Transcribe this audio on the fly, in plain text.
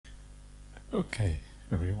Okay,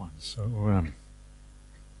 everyone. So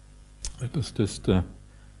let us just do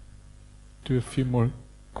a few more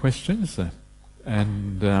questions.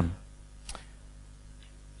 And are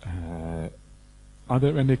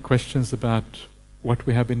there any questions about what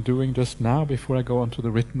we have been doing just now before I go on to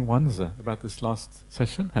the written ones about this last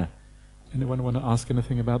session? Anyone want to ask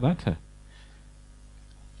anything about that?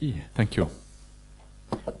 Yeah, thank you.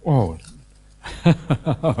 Oh,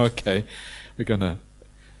 okay. We're gonna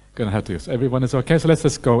have to. So everyone is okay. So let's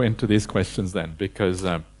just go into these questions then, because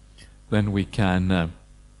then we can.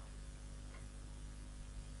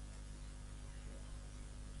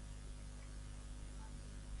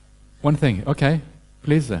 One thing, okay,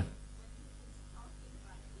 please.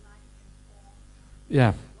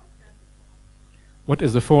 Yeah. What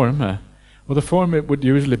is the form? Well, the form it would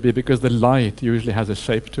usually be because the light usually has a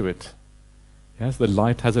shape to it. Yes, the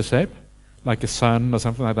light has a shape, like a sun or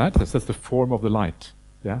something like that. That's the form of the light.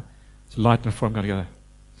 Yeah, so light and form go together,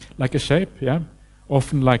 like a shape. Yeah,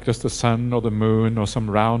 often like just the sun or the moon or some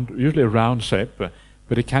round, usually a round shape,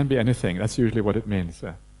 but it can be anything. That's usually what it means.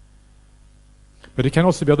 But it can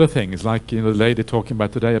also be other things, like the lady talking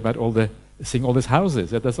about today about seeing all these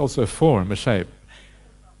houses. Yeah, that's also a form, a shape.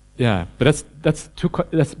 Yeah, but that's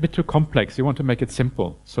a bit too complex. You want to make it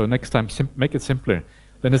simple. So next time, make it simpler.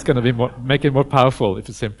 Then it's going to make it more powerful if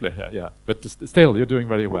it's simpler. Yeah. But still, you're doing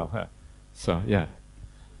very well. So yeah.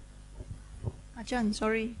 Ajahn,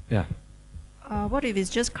 sorry. Yeah. What if it's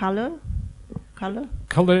just color?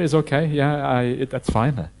 Color is okay. Yeah, that's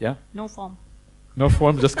fine. Yeah. No form. No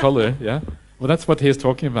form, just color. Yeah. Well, that's what he's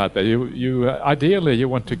talking about there. You ideally you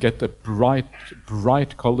want to get a bright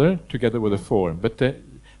color together with a form. But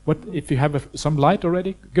what if you have some light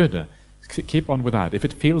already? Good. Keep on with that. If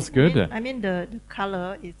it feels good. I mean the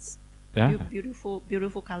color is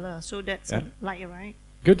beautiful color. So that's light, right?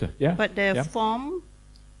 Good. Yeah. But the form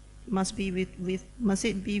must be must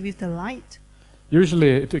it be with the light? Usually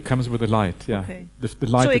it comes with the light. Yeah. Okay. The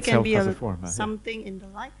light so it itself can be has a form. Something in the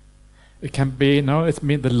light. It can be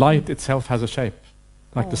the light itself has a shape,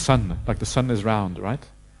 like the sun. Like the sun is round, right?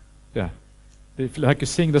 Yeah. Like you're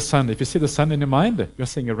seeing the sun. If you see the sun in your mind, you're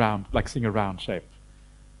seeing a round shape.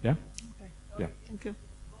 Yeah. Okay. Yeah. Thank you.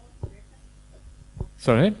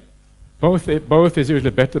 Sorry. Both is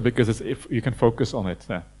usually better because if you can focus on it.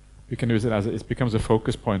 You can use it it becomes a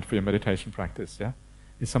focus point for your meditation practice. Yeah.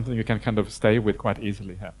 It's something you can kind of stay with quite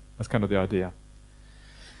easily. Yeah. That's kind of the idea.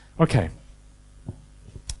 Okay.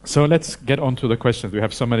 So let's get on to the questions. We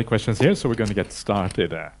have so many questions here, so we're going to get started.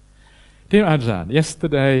 Dear Ajahn,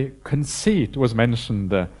 yesterday conceit was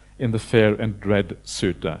mentioned in the Fear and Dread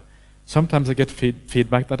Sutta. Sometimes I get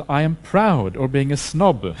feedback that I am proud or being a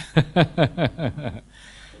snob.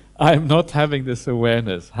 I am not having this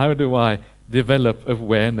awareness. How do I develop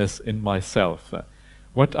awareness in myself?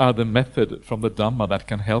 What are the methods from the Dhamma that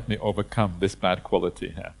can help me overcome this bad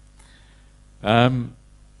quality here?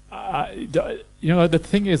 The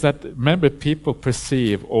thing is that, remember, people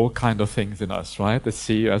perceive all kind of things in us, right? They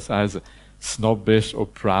see us as snobbish or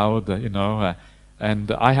proud,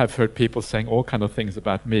 and I have heard people saying all kind of things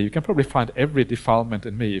about me. You can probably find every defilement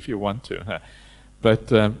in me if you want to. But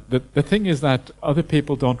the thing is that other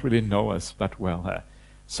people don't really know us that well.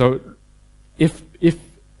 So if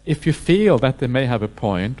you feel that they may have a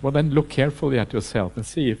point, well then look carefully at yourself and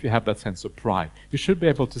see if you have that sense of pride. You should be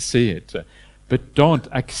able to see it. But don't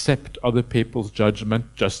accept other people's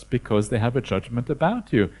judgment just because they have a judgment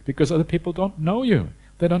about you, because other people don't know you.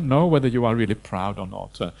 They don't know whether you are really proud or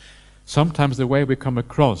not. Sometimes the way we come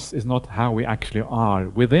across is not how we actually are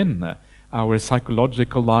within our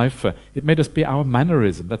psychological life. It may just be our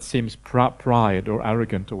mannerism that seems pride or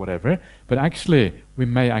arrogant or whatever, but actually we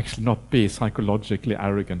may actually not be psychologically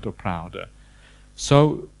arrogant or proud.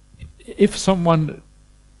 So if someone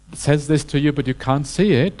says this to you but you can't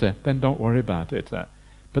see it, then don't worry about it.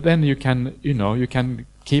 But then you can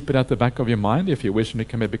keep it at the back of your mind if you wish, and you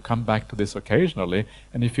can maybe come back to this occasionally.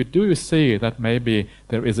 And if you do see that maybe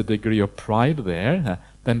there is a degree of pride there,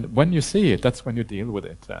 then when you see it, that's when you deal with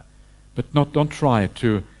it. But don't try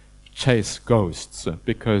to chase ghosts,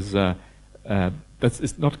 because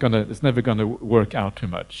it's never gonna work out too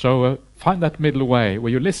much. So find that middle way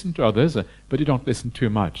where you listen to others, but you don't listen too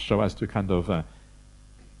much, so as to kind of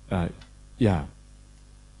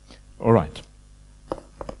all right.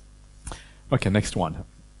 Okay, next one.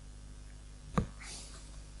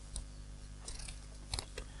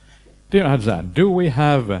 Dear Ajahn, do we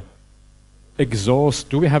have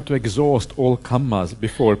to exhaust all kammas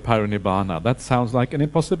before parinibbana? That sounds like an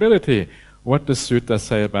impossibility. What does Sutta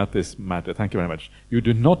say about this matter? Thank you very much. You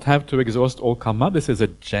do not have to exhaust all kamma. This is a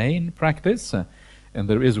Jain practice. And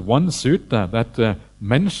there is one sutta that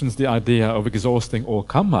mentions the idea of exhausting all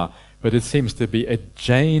kamma, but it seems to be a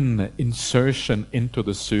Jain insertion into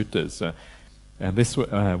the suttas. And this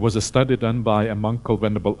was a study done by a monk called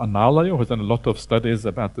Venerable Analayo, who has done a lot of studies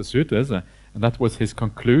about the suttas, and that was his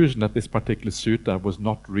conclusion, that this particular sutta was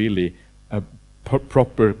not really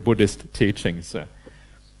proper Buddhist teachings.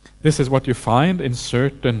 This is what you find in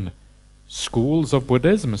certain schools of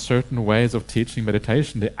Buddhism, certain ways of teaching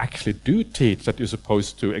meditation. They actually do teach that you're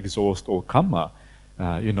supposed to exhaust all kamma.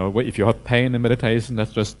 If you have pain in meditation,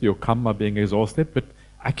 that's just your kamma being exhausted, but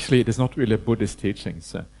actually it is not really a Buddhist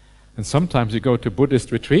teachings. And sometimes you go to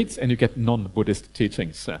Buddhist retreats and you get non-Buddhist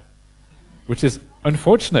teachings, which is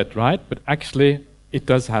unfortunate, right? But actually it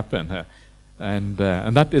does happen. And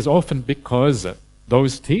that is often because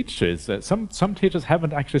those teachers, some teachers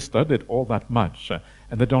haven't actually studied all that much,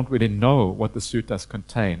 and they don't really know what the suttas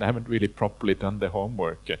contain. They haven't really properly done their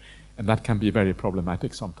homework, and that can be very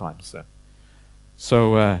problematic sometimes.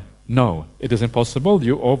 So no, it is impossible.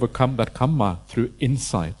 You overcome that kamma through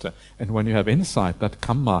insight, and when you have insight, that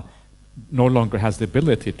kamma no longer has the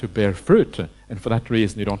ability to bear fruit, and for that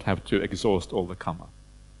reason you don't have to exhaust all the kamma.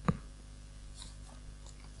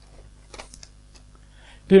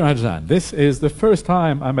 Dear Ajahn, this is the first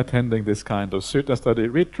time I'm attending this kind of sutta study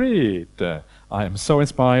retreat. I am so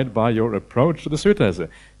inspired by your approach to the suttas.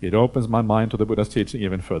 It opens my mind to the Buddha's teaching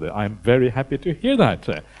even further. I'm very happy to hear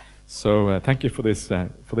that. So thank you for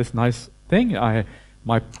this nice thing.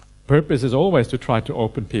 My purpose is always to try to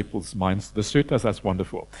open people's minds to the suttas. That's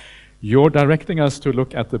wonderful. You're directing us to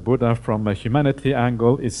look at the Buddha from a humanity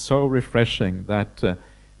angle is so refreshing that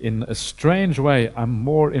in a strange way I'm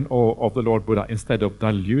more in awe of the Lord Buddha instead of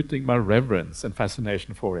diluting my reverence and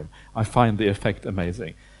fascination for him. I find the effect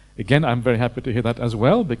amazing. Again, I'm very happy to hear that as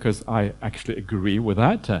well, because I actually agree with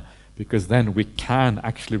that, because then we can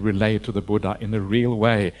actually relate to the Buddha in a real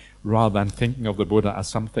way rather than thinking of the Buddha as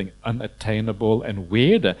something unattainable and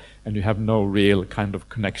weird, and you have no real kind of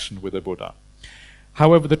connection with the Buddha.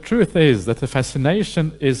 However, the truth is that the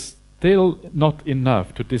fascination is still not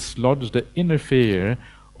enough to dislodge the inner fear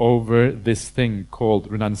over this thing called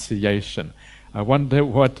renunciation. I wonder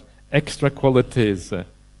what extra qualities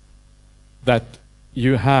that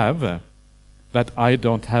you have that I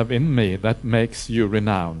don't have in me that makes you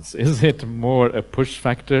renounce. Is it more a push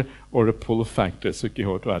factor or a pull factor?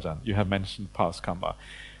 Sukhihoto Ajahn, you have mentioned past kamma.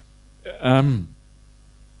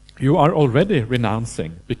 You are already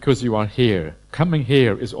renouncing because you are here. Coming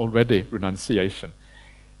here is already renunciation.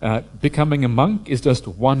 Becoming a monk is just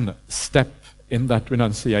one step in that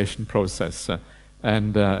renunciation process.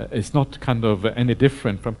 And it's not kind of any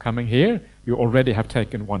different from coming here. You already have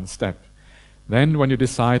taken one step. Then when you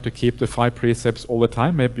decide to keep the 5 precepts all the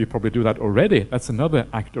time, maybe you probably do that already. That's another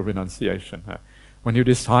act of renunciation. When you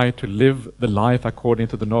decide to live the life according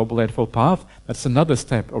to the Noble Eightfold Path, that's another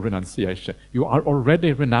step of renunciation. You are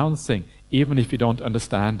already renouncing, even if you don't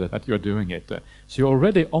understand that you're doing it. So you're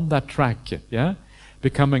already on that track. Yeah?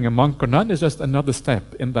 Becoming a monk or nun is just another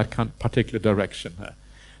step in that particular direction.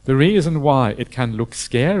 The reason why it can look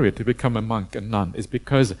scary to become a monk and nun is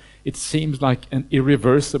because it seems like an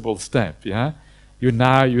irreversible step. Yeah?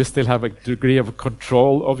 You still have a degree of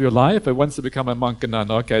control of your life, but once you become a monk and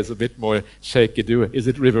nun, okay, it's a bit more shaky. Is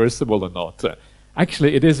it reversible or not?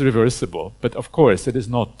 Actually, it is reversible, but of course, it is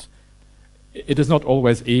not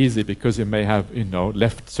always easy, because you may have,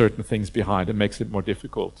 left certain things behind. It makes it more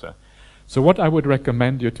difficult. So what I would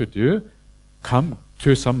recommend you to do, come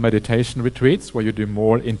to some meditation retreats where you do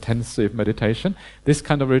more intensive meditation. This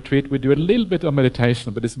kind of retreat, we do a little bit of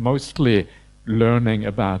meditation, but it's mostly learning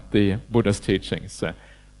about the Buddha's teachings.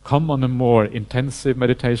 Come on a more intensive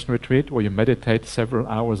meditation retreat where you meditate several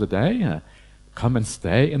hours a day. Come and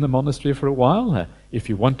stay in the monastery for a while. If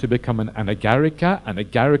you want to become an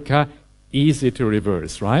anagarika, easy to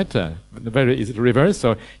reverse, right? Very easy to reverse.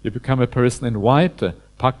 So you become a person in white,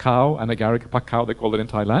 pakao, anagarika pakao, they call it in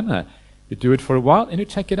Thailand. You do it for a while and you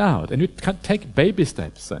check it out. And you can take baby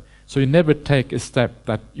steps. So you never take a step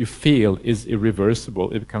that you feel is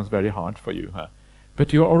irreversible. It becomes very hard for you.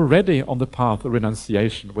 But you're already on the path of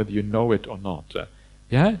renunciation, whether you know it or not.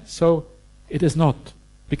 Yeah? So it is not,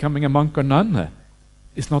 becoming a monk or nun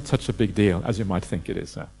is not such a big deal as you might think it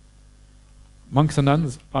is. Monks and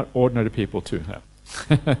nuns are ordinary people too.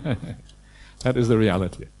 That is the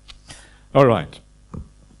reality. All right.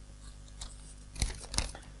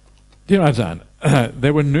 Dear Ajahn,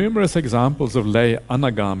 there were numerous examples of lay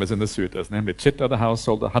anagamis in the suttas, namely Chitta the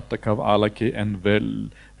householder, Hattaka of Alaki, and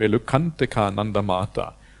Velukantika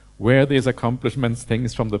Nandamata. Were these accomplishments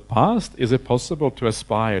things from the past? Is it possible to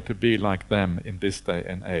aspire to be like them in this day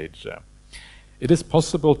and age? it is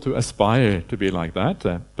possible to aspire to be like that,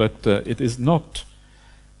 but it is not.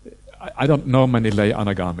 I don't know many lay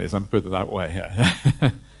Anagamis, I'm put it that way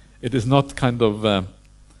here. It is not kind of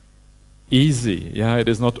easy, yeah, it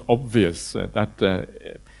is not obvious that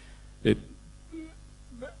it.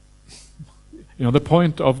 You know, the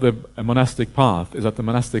point of the monastic path is that the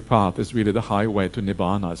monastic path is really the highway to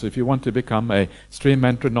Nibbana. So if you want to become a stream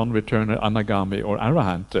enterer, non-returner, Anagami or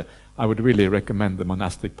Arahant, I would really recommend the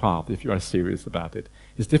monastic path if you are serious about it.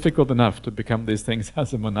 It's difficult enough to become these things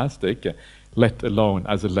as a monastic, let alone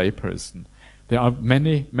as a layperson. There are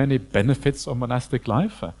many, many benefits of monastic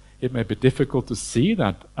life. It may be difficult to see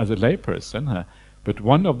that as a layperson, but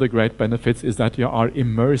one of the great benefits is that you are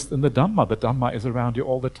immersed in the Dhamma. The Dhamma is around you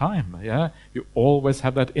all the time. Yeah, you always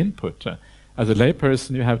have that input. As a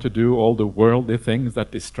layperson, you have to do all the worldly things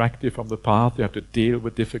that distract you from the path. You have to deal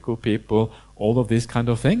with difficult people, all of these kind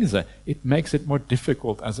of things. It makes it more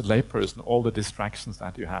difficult as a layperson, all the distractions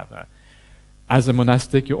that you have. As a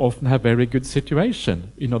monastic, you often have very good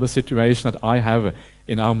situation. You know, the situation that I have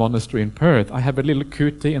in our monastery in Perth. I have a little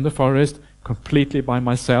kuti in the forest, completely by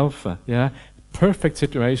myself. Yeah. Perfect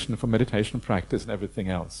situation for meditation practice and everything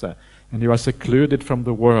else. And you are secluded from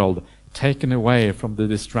the world, taken away from the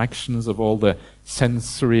distractions of all the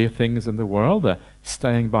sensory things in the world,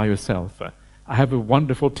 staying by yourself. I have a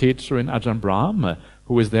wonderful teacher in Ajahn Brahmali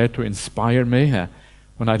who is there to inspire me.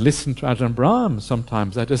 When I listen to Ajahn Brahmali,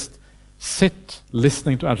 sometimes I just sit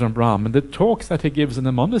listening to Ajahn Brahmali, and the talks that he gives in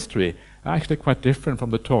the monastery are actually quite different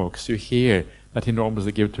from the talks you hear that he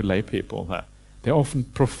normally gives to lay people. They're often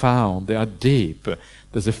profound, they are deep.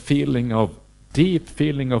 There's a deep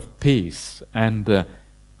feeling of peace and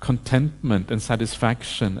contentment and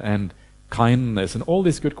satisfaction and kindness and all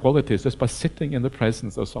these good qualities just by sitting in the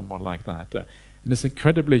presence of someone like that. And it's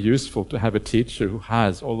incredibly useful to have a teacher who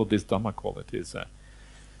has all of these Dhamma qualities.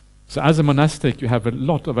 So as a monastic, you have a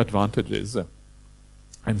lot of advantages.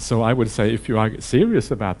 And so I would say, if you are serious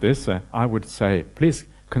about this, I would say, please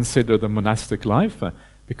consider the monastic life,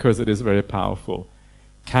 because it is very powerful.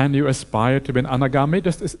 Can you aspire to be an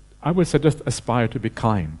Anagami? I would say just aspire to be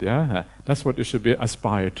kind. Yeah, that's what you should be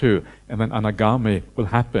aspire to, and then Anagami will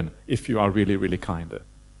happen if you are really, really kind.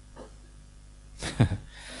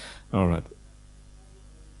 All right.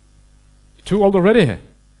 Too old already?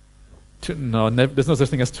 No, there's no such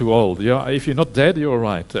thing as too old. If you're not dead, you're all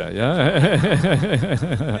right.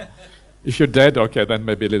 Yeah. If you're dead, okay, then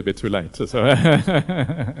maybe a little bit too late. So.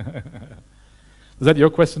 Is that your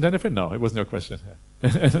question, Jennifer? No, it wasn't your question.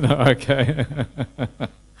 No, okay.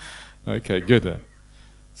 Okay, good.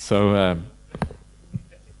 So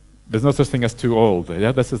there's no such thing as too old.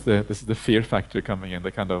 Yeah, this is the fear factor coming in.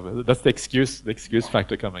 That's the excuse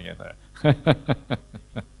factor coming in there.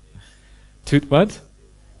 Too what?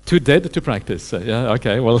 Too dead to practice. Yeah,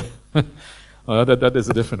 okay. Well, that is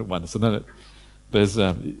a different one. So then there's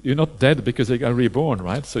you're not dead because you got reborn,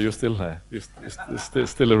 right? So you're still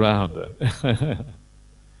still around.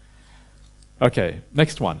 Okay,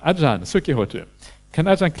 next one. Ajahn Sukhihotu. Can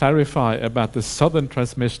Ajahn clarify about the southern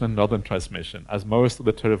transmission and northern transmission, as most of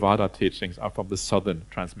the Theravada teachings are from the southern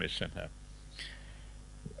transmission here?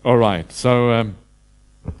 All right. So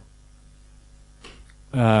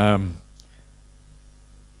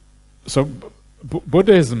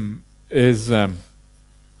Buddhism is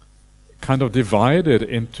kind of divided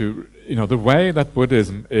into, the way that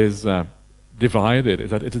Buddhism is divided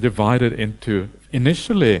is that it's divided into,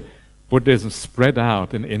 initially Buddhism spread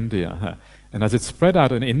out in India, and as it spread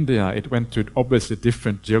out in India, it went to obviously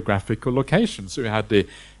different geographical locations. So you had the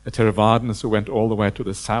Theravadins who went all the way to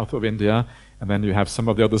the south of India, and then you have some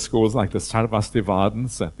of the other schools like the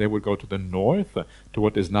Sarvastivadins. They would go to the north, to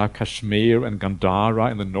what is now Kashmir and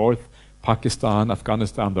Gandhara in the north, Pakistan,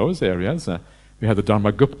 Afghanistan, those areas. We had the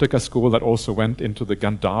Dharmaguptaka school that also went into the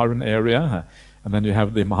Gandharan area. And then you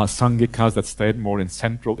have the Mahasangikas that stayed more in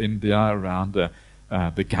central India around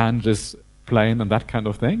the Ganges plain and that kind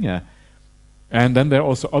of thing. And then there are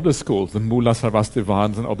also other schools, the Mula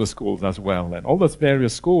Sarvastivadins and other schools as well. And all those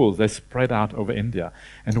various schools, they spread out over India.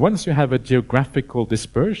 And once you have a geographical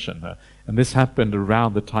dispersion, and this happened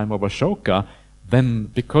around the time of Ashoka, then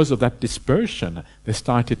because of that dispersion, they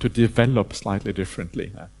started to develop slightly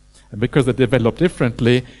differently. And because they developed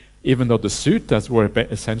differently, even though the suttas were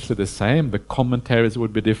essentially the same, the commentaries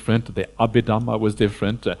would be different, the Abhidhamma was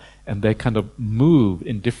different, and they kind of move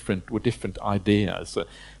with different ideas.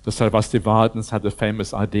 The Sarvastivadins had the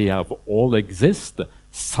famous idea of all exist,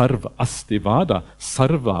 Sarva Astivada,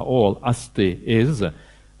 Sarva, all, Asti is,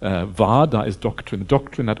 Vada is doctrine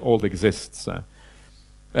that all exists.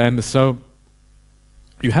 And so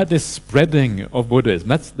you had this spreading of Buddhism.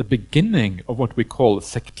 That's the beginning of what we call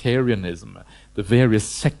sectarianism. the various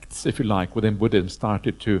sects, if you like, within Buddhism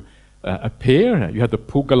started to appear. You had the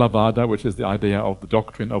Theravada, which is the idea of the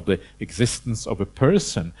doctrine of the existence of a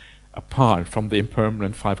person apart from the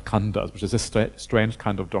impermanent five khandhas, which is a strange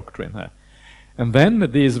kind of doctrine. And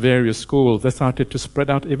then these various schools, they started to spread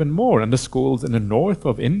out even more. And the schools in the north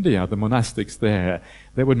of India, the monastics there,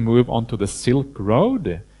 they would move onto the Silk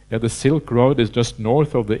Road. Yeah, the Silk Road is just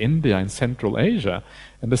north of the India in Central Asia.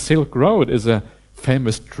 And the Silk Road is a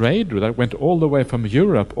famous trade route that went all the way from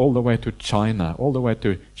Europe, all the way to China, all the way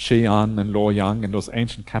to Xi'an and Luoyang and those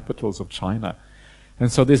ancient capitals of China.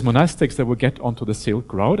 And so these monastics, they would get onto the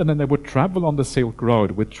Silk Road, and then they would travel on the Silk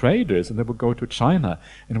Road with traders, and they would go to China.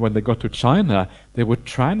 And when they got to China, they would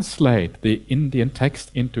translate the Indian text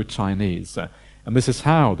into Chinese. And this is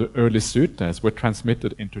how the early suttas were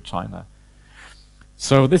transmitted into China.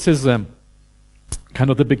 So this is kind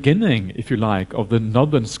of the beginning, if you like, of the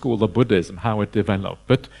northern school of Buddhism, how it developed.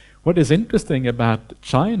 But what is interesting about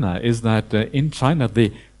China is that in China,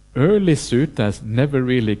 the early suttas never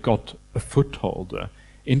really got a foothold.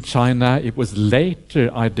 In China, it was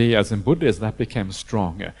later ideas in Buddhism that became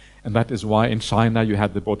stronger. And that is why in China you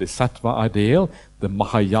had the Bodhisattva ideal, the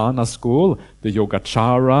Mahayana school, the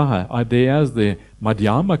Yogacara ideas, the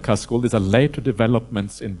Madhyamaka school. These are later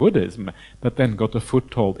developments in Buddhism that then got a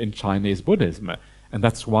foothold in Chinese Buddhism. And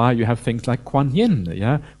that's why you have things like Kuan Yin.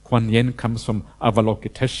 Yeah? Kuan Yin comes from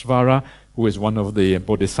Avalokiteshvara, who is one of the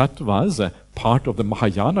bodhisattvas, part of the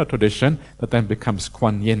Mahayana tradition, that then becomes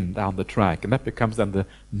Kuan Yin down the track. And that becomes then the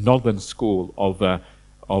northern school of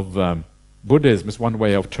Buddhism. Is one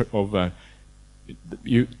way of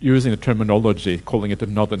using the terminology, calling it the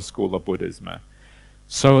northern school of Buddhism.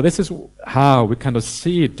 So this is how we kind of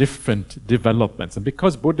see different developments. And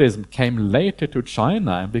because Buddhism came later to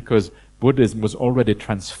China, and because Buddhism was already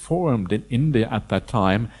transformed in India at that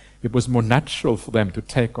time, it was more natural for them to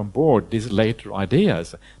take on board these later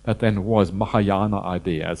ideas that then was Mahayana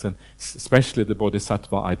ideas, and especially the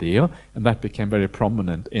Bodhisattva ideal, and that became very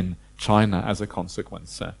prominent in China as a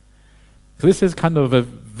consequence. So this is kind of a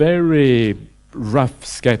very rough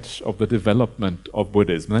sketch of the development of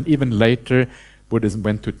Buddhism. And even later, Buddhism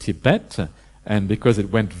went to Tibet, and because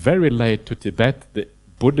it went very late to Tibet, the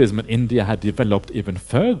Buddhism in India had developed even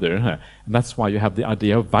further, and that's why you have the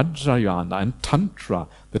idea of Vajrayana and Tantra.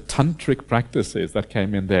 The tantric practices that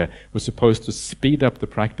came in there were supposed to speed up the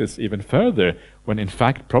practice even further, when in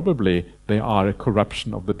fact probably they are a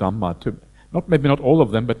corruption of the Dhamma. Maybe not all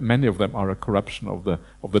of them, but many of them are a corruption of the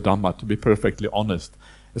Dhamma, to be perfectly honest.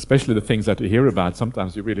 Especially the things that you hear about,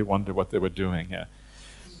 sometimes you really wonder what they were doing here.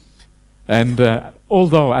 And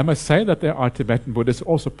although I must say that there are Tibetan Buddhists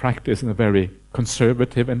also practice in a very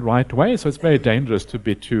conservative and right way, so it's very dangerous to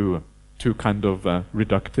be too kind of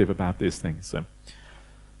reductive about these things.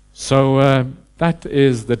 So that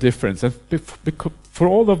is the difference. And for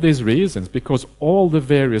all of these reasons, because all the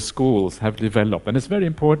various schools have developed, and it's very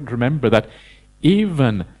important to remember that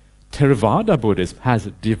even Theravada Buddhism has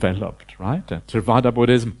developed, right? Theravada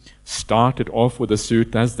Buddhism started off with the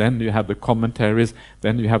suttas, then you have the commentaries,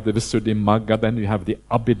 then you have the Visuddhimagga, then you have the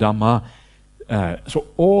Abhidhamma,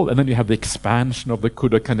 and then you have the expansion of the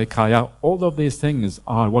Khuddaka Nikaya. All of these things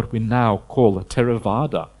are what we now call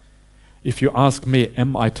Theravada. If you ask me,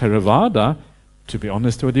 am I Theravada? To be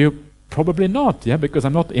honest with you, probably not, yeah, because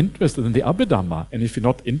I'm not interested in the Abhidhamma. And if you're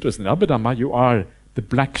not interested in Abhidhamma, you are the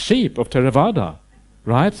black sheep of Theravada.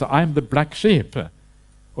 Right? So I'm the black sheep,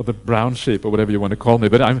 or the brown sheep, or whatever you want to call me,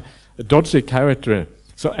 but I'm a dodgy character.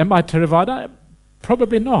 So am I Theravada?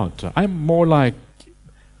 Probably not. I'm more like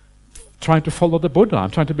trying to follow the Buddha. I'm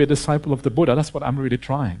trying to be a disciple of the Buddha. That's what I'm really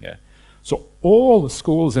trying. So all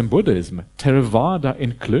schools in Buddhism, Theravada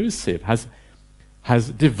inclusive, has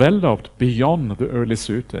developed beyond the early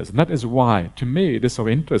suttas. And that is why, to me, it is so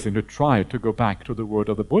interesting to try to go back to the word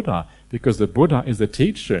of the Buddha, because the Buddha is the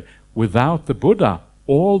teacher. Without the Buddha,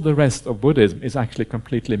 all the rest of Buddhism is actually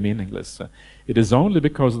completely meaningless. It is only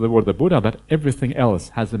because of the word of the Buddha that everything else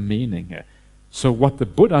has a meaning. So what the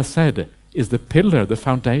Buddha said is the pillar, the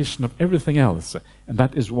foundation of everything else. And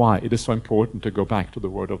that is why it is so important to go back to the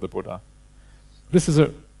word of the Buddha. This is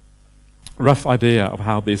a rough idea of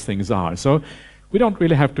how these things are. So we don't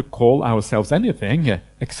really have to call ourselves anything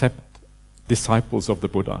except disciples of the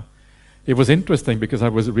Buddha. It was interesting because I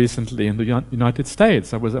was recently in the United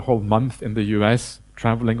States. I was a whole month in the US,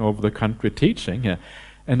 traveling over the country teaching,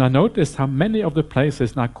 and I noticed how many of the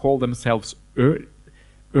places now call themselves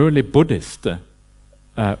early Buddhist,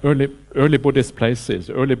 early Buddhist places,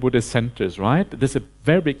 early Buddhist centers, right? There's a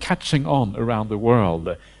very catching on around the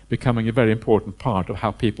world, becoming a very important part of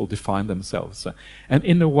how people define themselves. And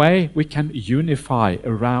in a way, we can unify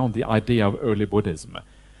around the idea of early Buddhism.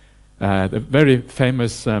 The very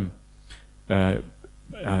famous, he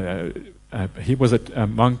was a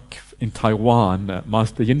monk in Taiwan,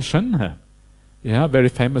 Master Yin-shen. Yeah, very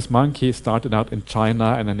famous monk. He started out in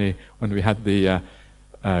China, and then when we had the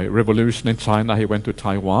revolution in China, he went to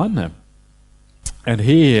Taiwan. And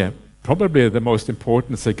he, probably the most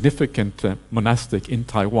important, significant monastic in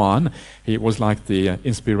Taiwan. He was like the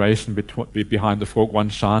inspiration behind the Fo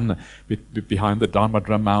Guangshan, behind the Dharma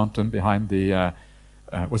Drum Mountain, behind the,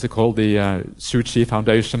 what's it called, the Shu Chi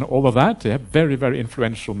Foundation, all of that. Yeah, very, very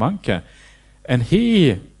influential monk. And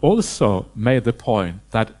he also made the point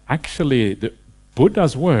that actually the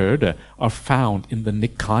Buddha's words are found in the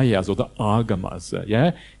Nikayas or the Agamas.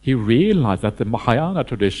 Yeah, he realized that the Mahayana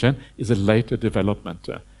tradition is a later development.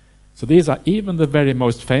 So these are even the very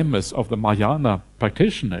most famous of the Mahayana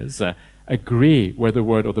practitioners agree where the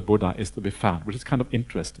word of the Buddha is to be found, which is kind of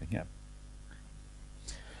interesting. Yeah.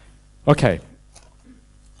 Okay.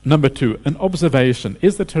 Number 2, an observation.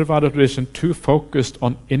 Is the Theravada tradition too focused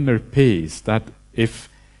on inner peace, that if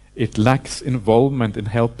it lacks involvement in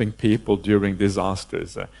helping people during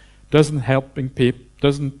disasters? Doesn't helping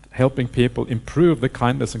people improve the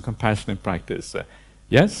kindness and compassion in practice?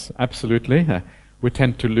 Yes, absolutely. We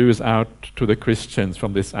tend to lose out to the Christians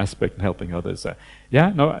from this aspect in helping others.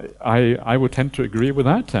 I would tend to agree with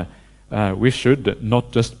that. We should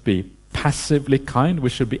not just be passively kind, we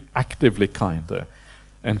should be actively kind.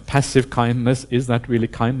 And passive kindness, is that really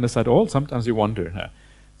kindness at all? Sometimes you wonder.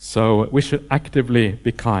 So we should actively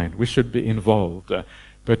be kind, we should be involved,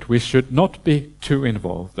 but we should not be too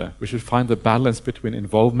involved. We should find the balance between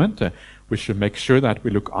involvement. We should make sure that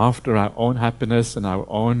we look after our own happiness and our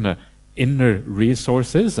own inner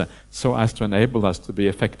resources so as to enable us to be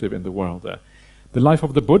effective in the world. The life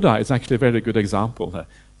of the Buddha is actually a very good example.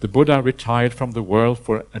 The Buddha retired from the world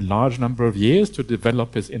for a large number of years to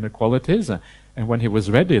develop his inner qualities, and when he was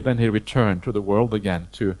ready, then he returned to the world again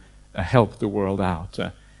to help the world out.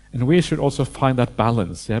 And we should also find that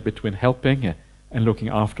balance between helping and looking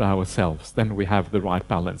after ourselves. Then we have the right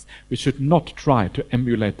balance. We should not try to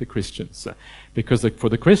emulate the Christians, because for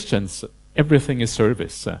the Christians, everything is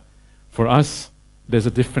service. For us, there's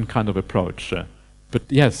a different kind of approach. But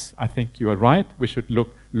yes, I think you are right. We should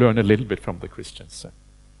learn a little bit from the Christians.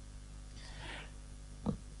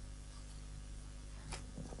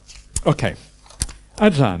 Okay.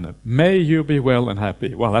 Ajahn, may you be well and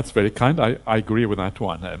happy. Well, that's very kind. I agree with that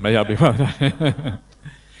one. May I be well.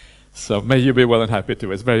 So, may you be well and happy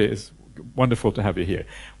too. It's wonderful to have you here.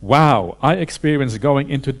 Wow, I experienced going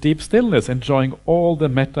into deep stillness, enjoying all the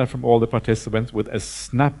metta from all the participants with a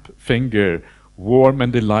snap finger, warm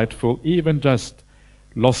and delightful, even just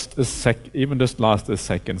last a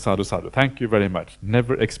second. Sadhu, sadhu. Thank you very much.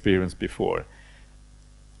 Never experienced before.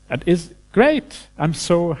 And is great. I'm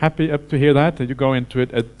so happy to hear that you go into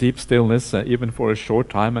it at deep stillness, even for a short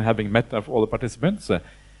time, and having metta for all the participants.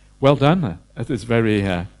 Well done. It is very,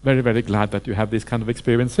 very glad that you have these kind of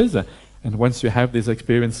experiences. And once you have these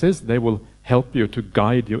experiences, they will help you to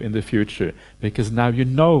guide you in the future, because now you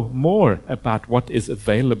know more about what is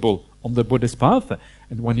available on the Buddhist path.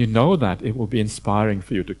 And when you know that, it will be inspiring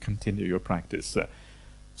for you to continue your practice.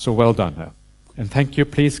 So well done. And thank you.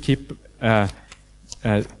 Please keep...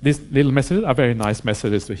 these little messages are very nice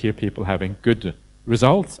messages to hear people having good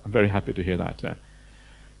results. I'm very happy to hear that.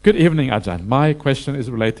 Good evening, Ajahn. My question is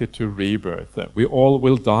related to rebirth. We all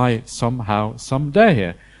will die somehow,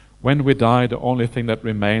 someday. When we die, the only thing that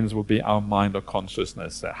remains will be our mind or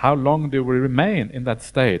consciousness. How long do we remain in that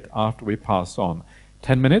state after we pass on?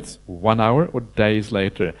 10 minutes, 1 hour, or days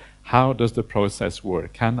later? How does the process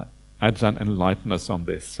work? Can Ajahn enlighten us on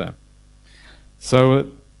this? So,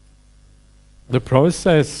 the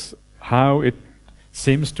process, how it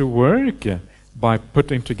seems to work, by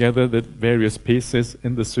putting together the various pieces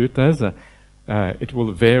in the suttas, it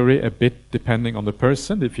will vary a bit depending on the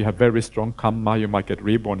person. If you have very strong kamma, you might get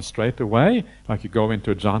reborn straight away, like you go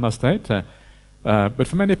into a jhana state. But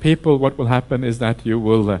for many people, what will happen is that you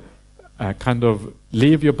will kind of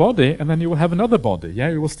leave your body, and then you will have another body. Yeah,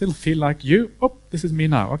 you will still feel like you. Oh, this is me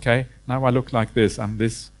now. Okay, now I look like this. I'm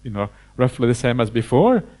this, roughly the same as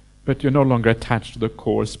before. But you're no longer attached to the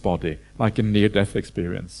coarse body, like a near-death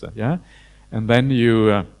experience. Yeah, and then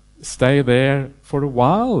you stay there for a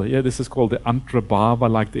while. Yeah, this is called the antrabhava,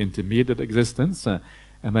 like the intermediate existence.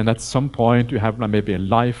 And then at some point you have maybe a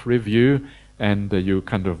life review, and you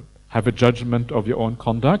kind of have a judgment of your own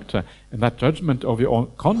conduct. And that judgment of your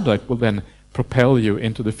own conduct will then propel you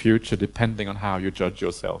into the future, depending on how you judge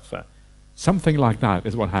yourself. Something like that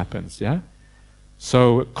is what happens. Yeah.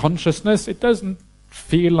 So consciousness, it doesn't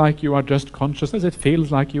feel like you are just consciousness, it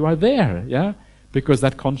feels like you are there, yeah? Because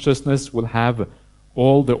that consciousness will have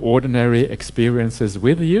all the ordinary experiences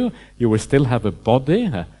with you. You will still have a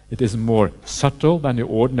body. It is more subtle than your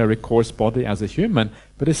ordinary coarse body as a human,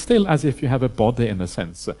 but it's still as if you have a body in a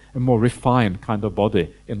sense, a more refined kind of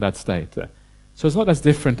body in that state. So it's not as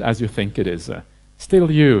different as you think it is.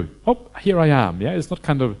 Still you. Oh, here I am. Yeah, it's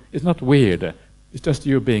not weird. It's just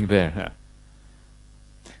you being there.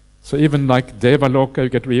 So even like Devaloka, you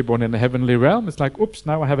get reborn in the heavenly realm. It's like, oops,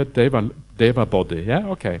 now I have a Deva body. Yeah,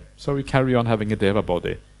 okay. So we carry on having a Deva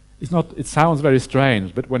body. It sounds very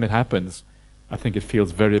strange, but when it happens, I think it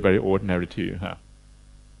feels very, very ordinary to you.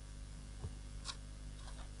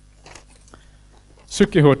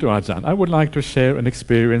 Sukhihotu Ajahn, I would like to share an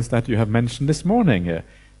experience that you have mentioned this morning.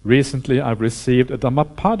 Recently, I've received a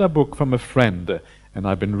Dhammapada book from a friend, and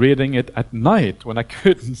I've been reading it at night when I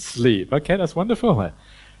couldn't sleep. Okay, that's wonderful.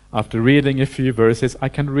 After reading a few verses, I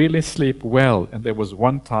can really sleep well, and there was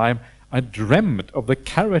one time I dreamt of the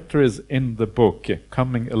characters in the book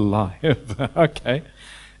coming alive. Okay,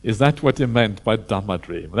 is that what you meant by Dhamma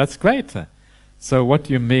dream? That's great. So what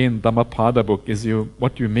you mean, Dhammapada book,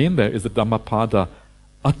 what you mean there is the Dhammapada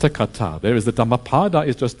Atthakatha. There is the Dhammapada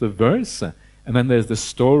is just the verse, and then there's the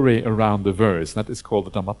story around the verse. That is called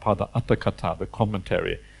the Dhammapada Atthakatha, the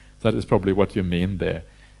commentary. That is probably what you mean there.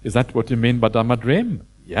 Is that what you mean by Dhamma dream?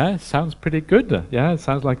 Yeah, sounds pretty good. Yeah, it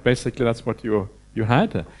sounds like basically that's what you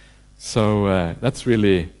had. So that's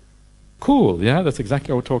really cool. Yeah, that's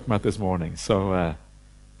exactly what we're talking about this morning. So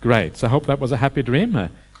great. So I hope that was a happy dream.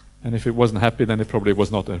 And if it wasn't happy, then it probably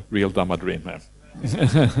was not a real Dhamma dream.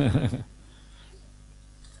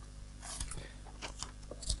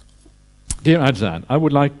 Dear Ajahn, I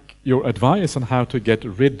would like your advice on how to get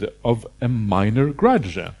rid of a minor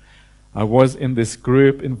grudge. I was in this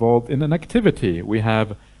group involved in an activity. We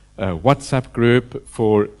have a WhatsApp group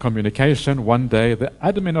for communication. One day, the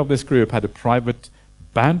admin of this group had a private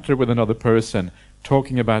banter with another person,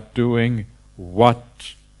 talking about doing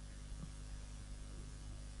what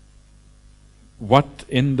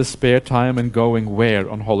in the spare time and going where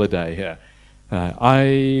on holiday here.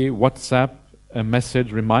 I WhatsApp a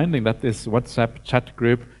message reminding that this WhatsApp chat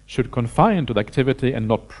group should confine to the activity and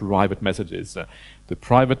not private messages. The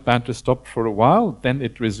private banter stopped for a while, then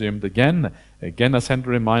it resumed again. Again I sent a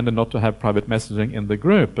reminder not to have private messaging in the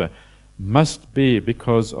group. Must be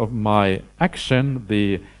because of my action,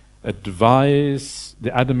 the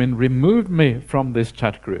admin removed me from this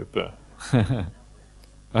chat group.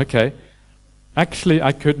 Okay. Actually,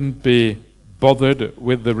 I couldn't be bothered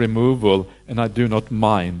with the removal, and I do not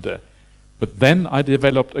mind. But then I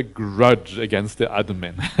developed a grudge against the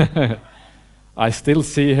admin. I still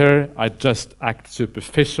see her, I just act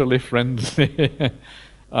superficially friendly.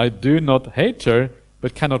 I do not hate her,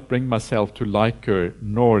 but cannot bring myself to like her,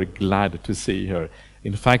 nor glad to see her.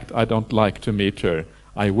 In fact, I don't like to meet her.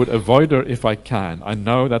 I would avoid her if I can. I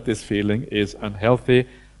know that this feeling is unhealthy.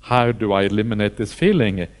 How do I eliminate this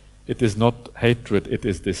feeling? It is not hatred, it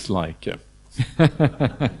is dislike.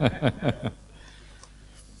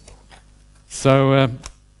 So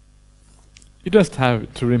you just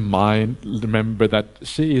have to remember that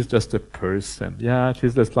she is just a person. Yeah,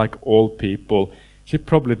 she's just like all people. She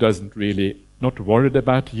probably doesn't really, not worried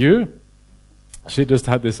about you. She just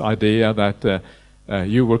had this idea that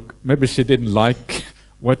maybe she didn't like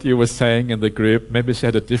what you were saying in the group. Maybe she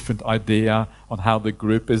had a different idea on how the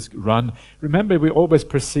group is run. Remember, we always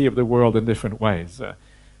perceive the world in different ways.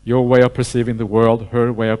 Your way of perceiving the world,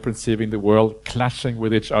 her way of perceiving the world, clashing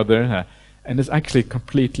with each other. And it's actually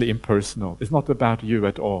completely impersonal. It's not about you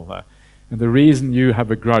at all. And the reason you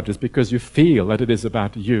have a grudge is because you feel that it is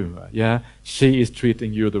about you. Yeah, she is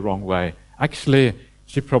treating you the wrong way. Actually,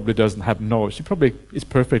 she probably she probably is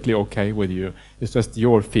perfectly okay with you. It's just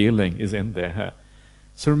your feeling is in there.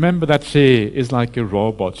 So remember that she is like a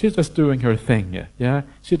robot. She's just doing her thing. Yeah,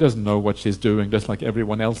 she doesn't know what she's doing, just like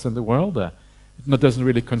everyone else in the world. It doesn't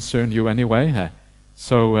really concern you anyway.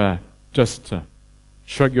 So just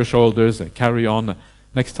shrug your shoulders and carry on.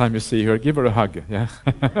 Next time you see her, give her a hug. Yeah,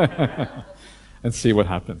 and see what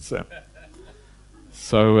happens.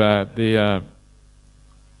 So I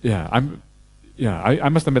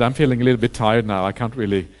must admit I'm feeling a little bit tired now. I can't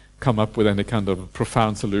really come up with any kind of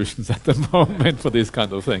profound solutions at the moment for these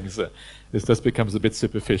kind of things. It just becomes a bit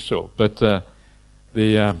superficial. But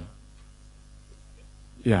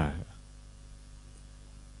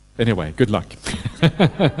anyway, good luck.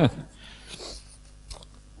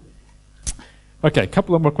 Okay, a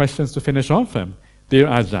couple of more questions to finish off. Dear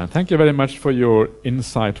Ajahn, thank you very much for your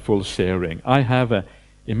insightful sharing. I have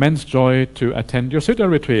immense joy to attend your Sutta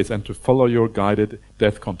retreats and to follow your guided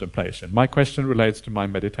death contemplation. My question relates to my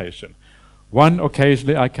meditation. One,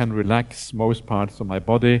 occasionally I can relax most parts of my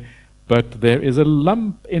body, but there is a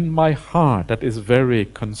lump in my heart that is very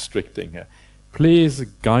constricting. Please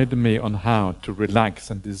guide me on how to relax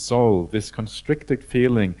and dissolve this constricted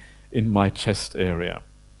feeling in my chest area.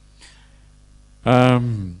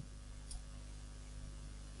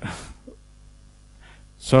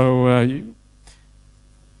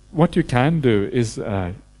 What you can do is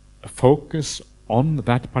focus on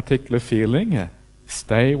that particular feeling,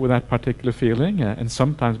 stay with that particular feeling, and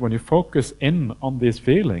sometimes when you focus in on these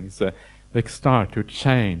feelings, they start to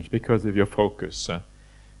change because of your focus.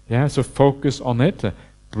 So focus on it,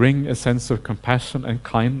 bring a sense of compassion and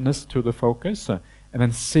kindness to the focus, and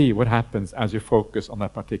then see what happens as you focus on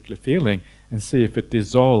that particular feeling, and see if it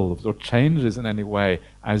dissolves or changes in any way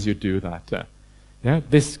as you do that.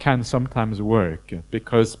 This can sometimes work,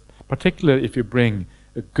 because particularly if you bring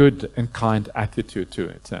a good and kind attitude to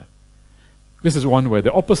it. This is one way.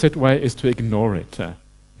 The opposite way is to ignore it.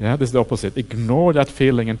 This is the opposite. Ignore that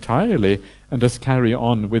feeling entirely and just carry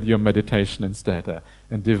on with your meditation instead,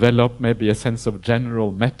 and develop maybe a sense of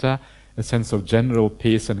general metta, a sense of general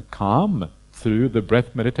peace and calm through the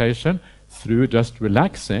breath meditation, through just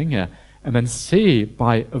relaxing, and then see,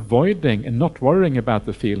 by avoiding and not worrying about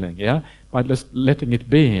the feeling, by just letting it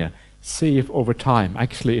be, see if over time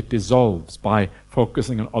actually it dissolves by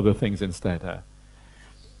focusing on other things instead.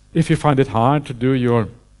 If you find it hard to do your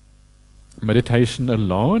meditation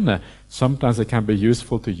alone, sometimes it can be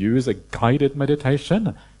useful to use a guided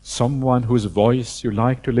meditation, someone whose voice you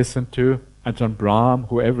like to listen to, Ajahn Brahmali,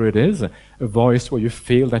 whoever it is, a voice where you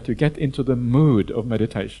feel that you get into the mood of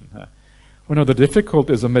meditation. One of the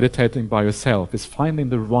difficulties of meditating by yourself is finding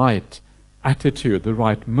the right attitude, the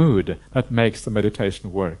right mood that makes the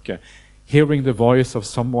meditation work. Hearing the voice of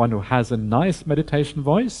someone who has a nice meditation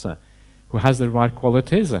voice, who has the right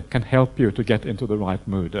qualities, can help you to get into the right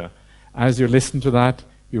mood. As you listen to that,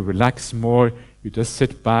 you relax more, you just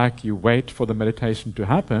sit back, you wait for the meditation to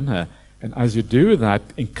happen, and as you do that,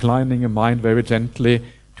 inclining your mind very gently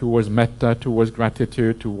towards metta, towards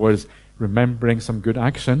gratitude, towards remembering some good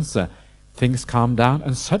actions, things calm down,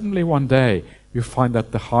 and suddenly one day you find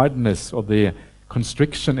that the hardness or the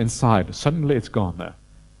constriction inside, suddenly it's gone.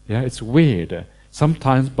 It's weird.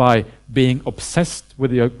 Sometimes by being obsessed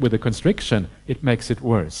with the constriction, it makes it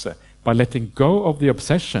worse. By letting go of the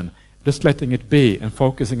obsession, just letting it be and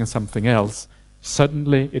focusing on something else,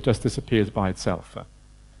 suddenly it just disappears by itself.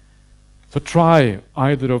 So try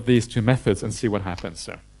either of these two methods and see what happens.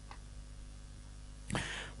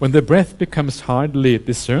 When the breath becomes hardly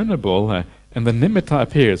discernible and the nimitta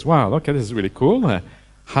appears, wow, okay, this is really cool.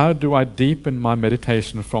 How do I deepen my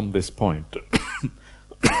meditation from this point?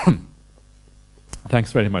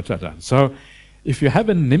 Thanks very much, Ajahn. So if you have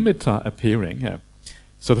a nimitta appearing,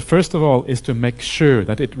 so the first of all is to make sure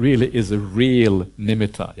that it really is a real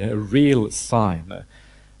nimitta, a real sign.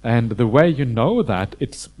 And the way you know that,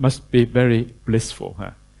 it must be very blissful.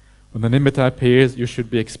 When the nimitta appears, you should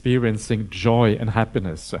be experiencing joy and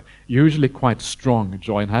happiness, usually quite strong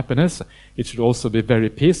joy and happiness. It should also be very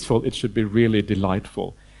peaceful. It should be really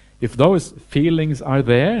delightful. If those feelings are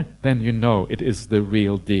there, then you know it is the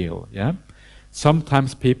real deal.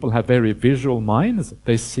 Sometimes people have very visual minds.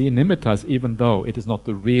 They see nimittas even though it is not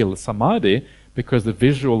the real samadhi, because the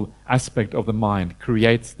visual aspect of the mind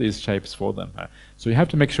creates these shapes for them. So you have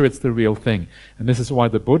to make sure it's the real thing. And this is why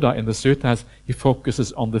the Buddha in the suttas, he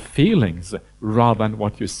focuses on the feelings rather than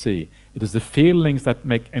what you see. It is the feelings that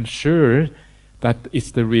ensure that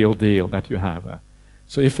it's the real deal that you have.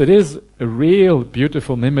 So if it is a real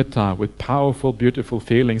beautiful nimitta with powerful, beautiful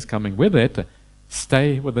feelings coming with it,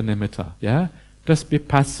 stay with the nimitta, Just be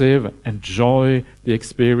passive, enjoy the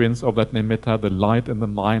experience of that nimitta, the light in the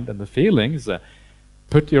mind and the feelings.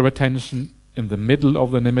 Put your attention in the middle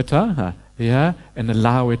of the nimitta, and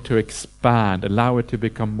allow it to expand, allow it to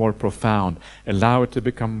become more profound, allow it to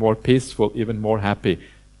become more peaceful, even more happy,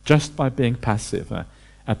 just by being passive.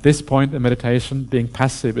 At this point in meditation, being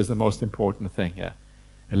passive is the most important thing.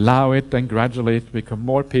 Allow it then gradually to become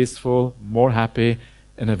more peaceful, more happy,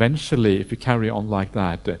 and eventually, if you carry on like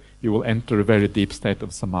that, you will enter a very deep state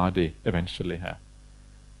of samadhi eventually.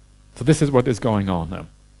 So this is what is going on.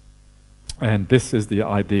 And this is the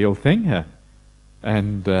ideal thing.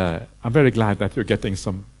 And I'm very glad that you're getting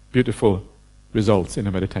some beautiful results in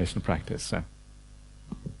a meditation practice.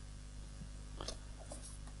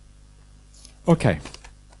 Okay.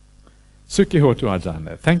 Sukhi hotu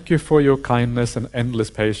Ajahn. Thank you for your kindness and endless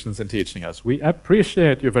patience in teaching us. We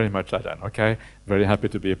appreciate you very much, Ajahn. Okay? Very happy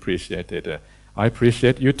to be appreciated. I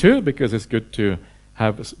appreciate you too, because it's good to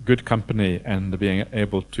have good company and being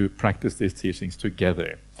able to practice these teachings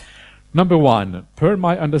together. Number one, per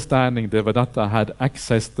my understanding, Devadatta had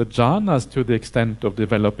accessed the jhanas to the extent of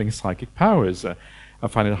developing psychic powers. I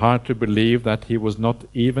find it hard to believe that he was not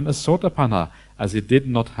even a sotapanna, as he did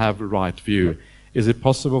not have a right view. Is it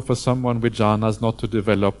possible for someone with jhanas not to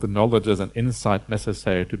develop the knowledges and insight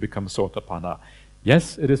necessary to become sotapanna?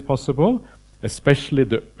 Yes, it is possible, especially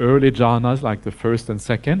the early jhanas, like the first and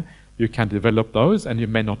second. You can develop those, and you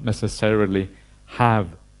may not necessarily have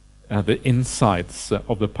the insights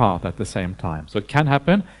of the path at the same time. So it can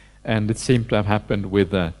happen, and it seemed to have happened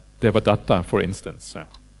with Devadatta, for instance.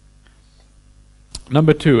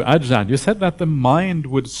 Number two, Ajahn, you said that the mind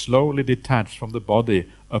would slowly detach from the body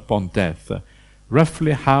upon death.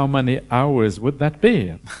 Roughly how many hours would that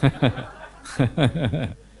be?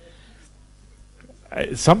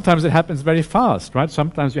 Sometimes it happens very fast, right?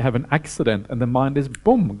 Sometimes you have an accident and the mind is,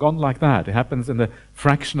 boom, gone like that. It happens in the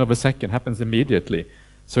fraction of a second, happens immediately.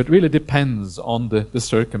 So it really depends on the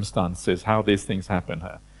circumstances, how these things happen.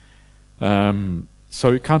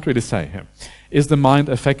 So you can't really say. Is the mind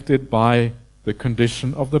affected by the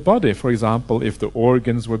condition of the body? For example, if the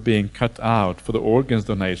organs were being cut out for the organs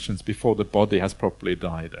donations before the body has properly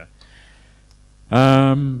died.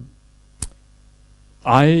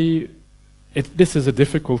 This is a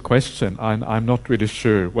difficult question. I'm not really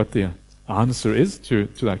sure what the answer is to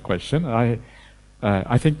that question.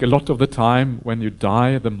 I think a lot of the time when you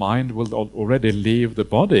die, the mind will already leave the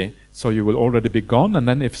body, so you will already be gone, and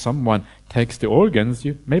then if someone takes the organs,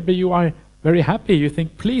 maybe you are very happy. You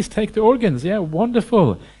think, please take the organs. Yeah,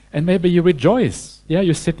 wonderful. And maybe you rejoice. Yeah,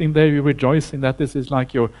 you're sitting there, you're rejoicing that this is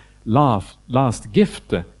like your last gift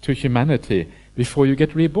to humanity before you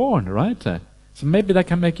get reborn, right? So maybe that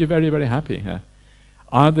can make you very, very happy.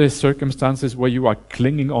 Are there circumstances where you are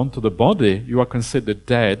clinging on to the body, you are considered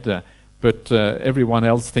dead, but everyone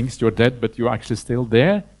else thinks you're dead, but you're actually still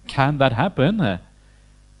there? Can that happen?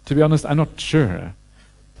 To be honest, I'm not sure.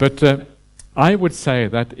 But I would say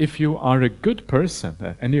that if you are a good person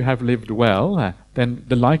and you have lived well, then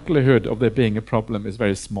the likelihood of there being a problem is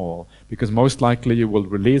very small, because most likely you will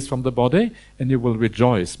release from the body and you will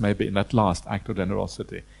rejoice maybe in that last act of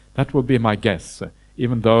generosity. That will be my guess,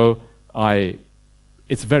 even though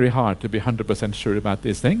it's very hard to be 100% sure about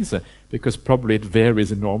these things, because probably it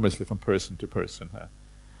varies enormously from person to person.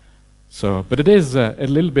 But it is a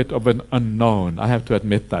little bit of an unknown, I have to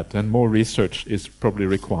admit that, and more research is probably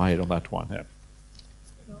required on that one.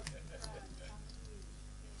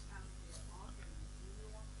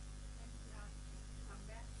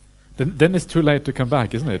 Then it's too late to come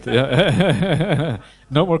back, isn't it? Yeah.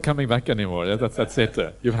 No more coming back anymore. Yeah, that's it.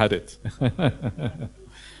 You've had it.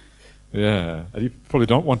 Yeah, and you probably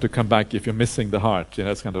don't want to come back if you're missing the heart. You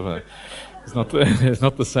know, it's kind of it's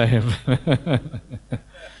not the same.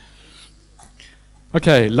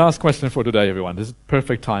 Okay, last question for today, everyone. This is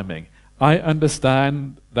perfect timing. I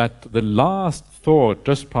understand that the last thought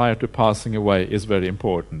just prior to passing away is very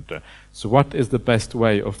important. So what is the best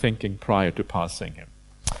way of thinking prior to passing?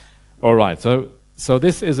 All right, so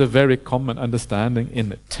this is a very common understanding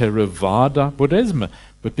in Theravada Buddhism,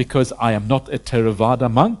 but because I am not a Theravada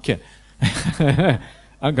monk,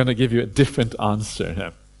 I'm going to give you a different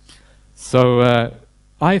answer. So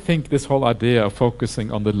I think this whole idea of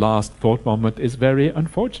focusing on the last thought moment is very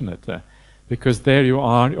unfortunate, because there you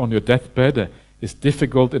are on your deathbed. It's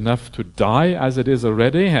difficult enough to die as it is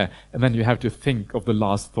already, and then you have to think of the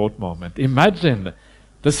last thought moment. Imagine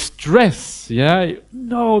the stress, yeah?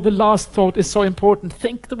 No, the last thought is so important.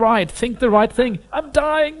 Think the right thing. I'm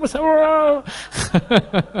dying.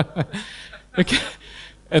 Okay.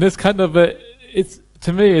 And it's kind of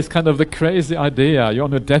to me, it's kind of the crazy idea. You're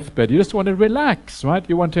on your deathbed. You just want to relax, right?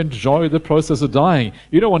 You want to enjoy the process of dying.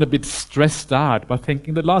 You don't want to be stressed out by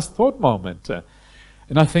thinking the last thought moment.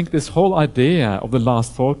 And I think this whole idea of the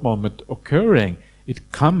last thought moment occurring,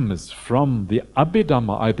 it comes from the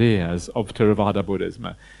Abhidhamma ideas of Theravada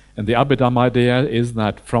Buddhism. And the Abhidhamma idea is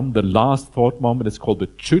that from the last thought moment, it's called the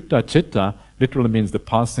Chutta Chitta, literally means the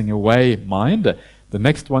passing away mind. The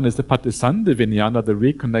next one is the Patisandhi Vijnana, the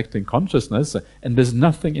reconnecting consciousness, and there's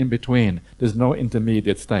nothing in between. There's no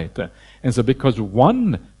intermediate state. And so because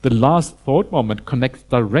the last thought moment connects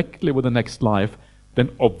directly with the next life,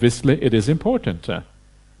 then obviously it is important.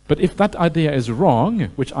 But if that idea is wrong,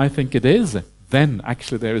 which I think it is, then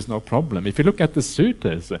actually there is no problem. If you look at the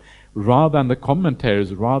suttas, rather than the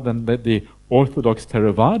commentaries, rather than the orthodox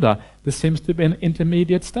Theravada, there seems to be an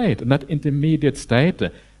intermediate state. And that intermediate state,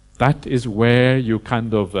 that is where you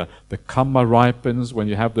kind of, the kamma ripens, when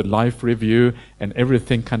you have the life review and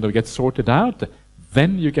everything kind of gets sorted out,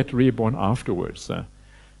 then you get reborn afterwards.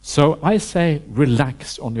 So I say,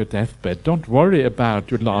 relax on your deathbed. Don't worry about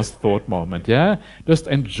your last thought moment, yeah? Just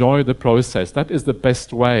enjoy the process. That is the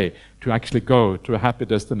best way to actually go to a happy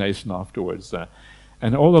destination afterwards.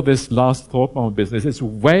 And all of this last thought moment business is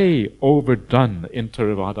way overdone in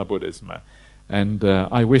Theravada Buddhism. And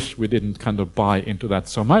I wish we didn't kind of buy into that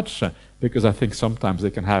so much, because I think sometimes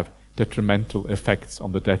it can have detrimental effects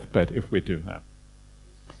on the deathbed if we do that.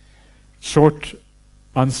 Short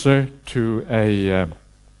answer to a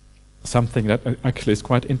something that actually is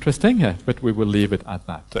quite interesting, but we will leave it at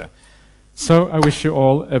that. So I wish you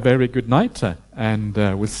all a very good night, and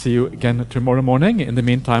we'll see you again tomorrow morning. In the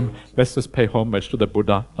meantime, let's just pay homage to the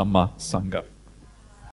Buddha, Dhamma, Sangha.